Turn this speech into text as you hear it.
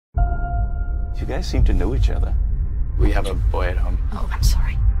You guys seem to know each other. We have a boy at home. Oh, I'm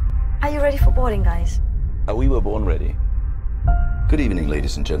sorry. Are you ready for boarding, guys? We were born ready. Good evening,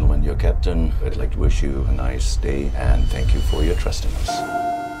 ladies and gentlemen. Your captain. I'd like to wish you a nice day and thank you for your trust in us.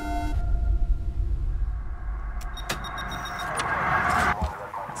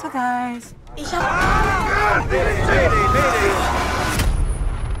 So, guys.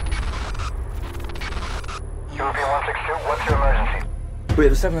 European 162, what's your emergency? We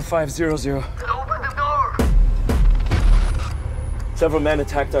have a 7500. Open the door! Several men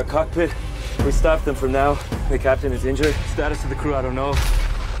attacked our cockpit. We stopped them for now. The captain is injured. Status of the crew, I don't know.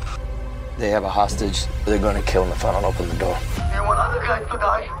 They have a hostage. They're going to kill him if I don't open the door. You want other guys to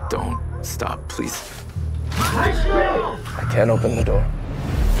die? Don't stop, please. I can't open the door.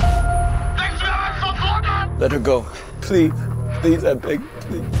 Let her go. Please. Please, I beg.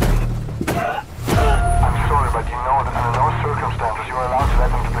 Please. I'm sorry, but you know that under no circumstances you are allowed to let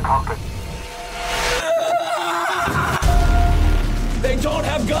them to the cockpit. They don't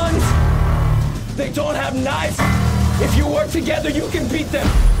have guns. They don't have knives. If you work together, you can beat them.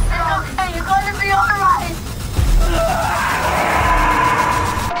 It's okay. You're going to be all right.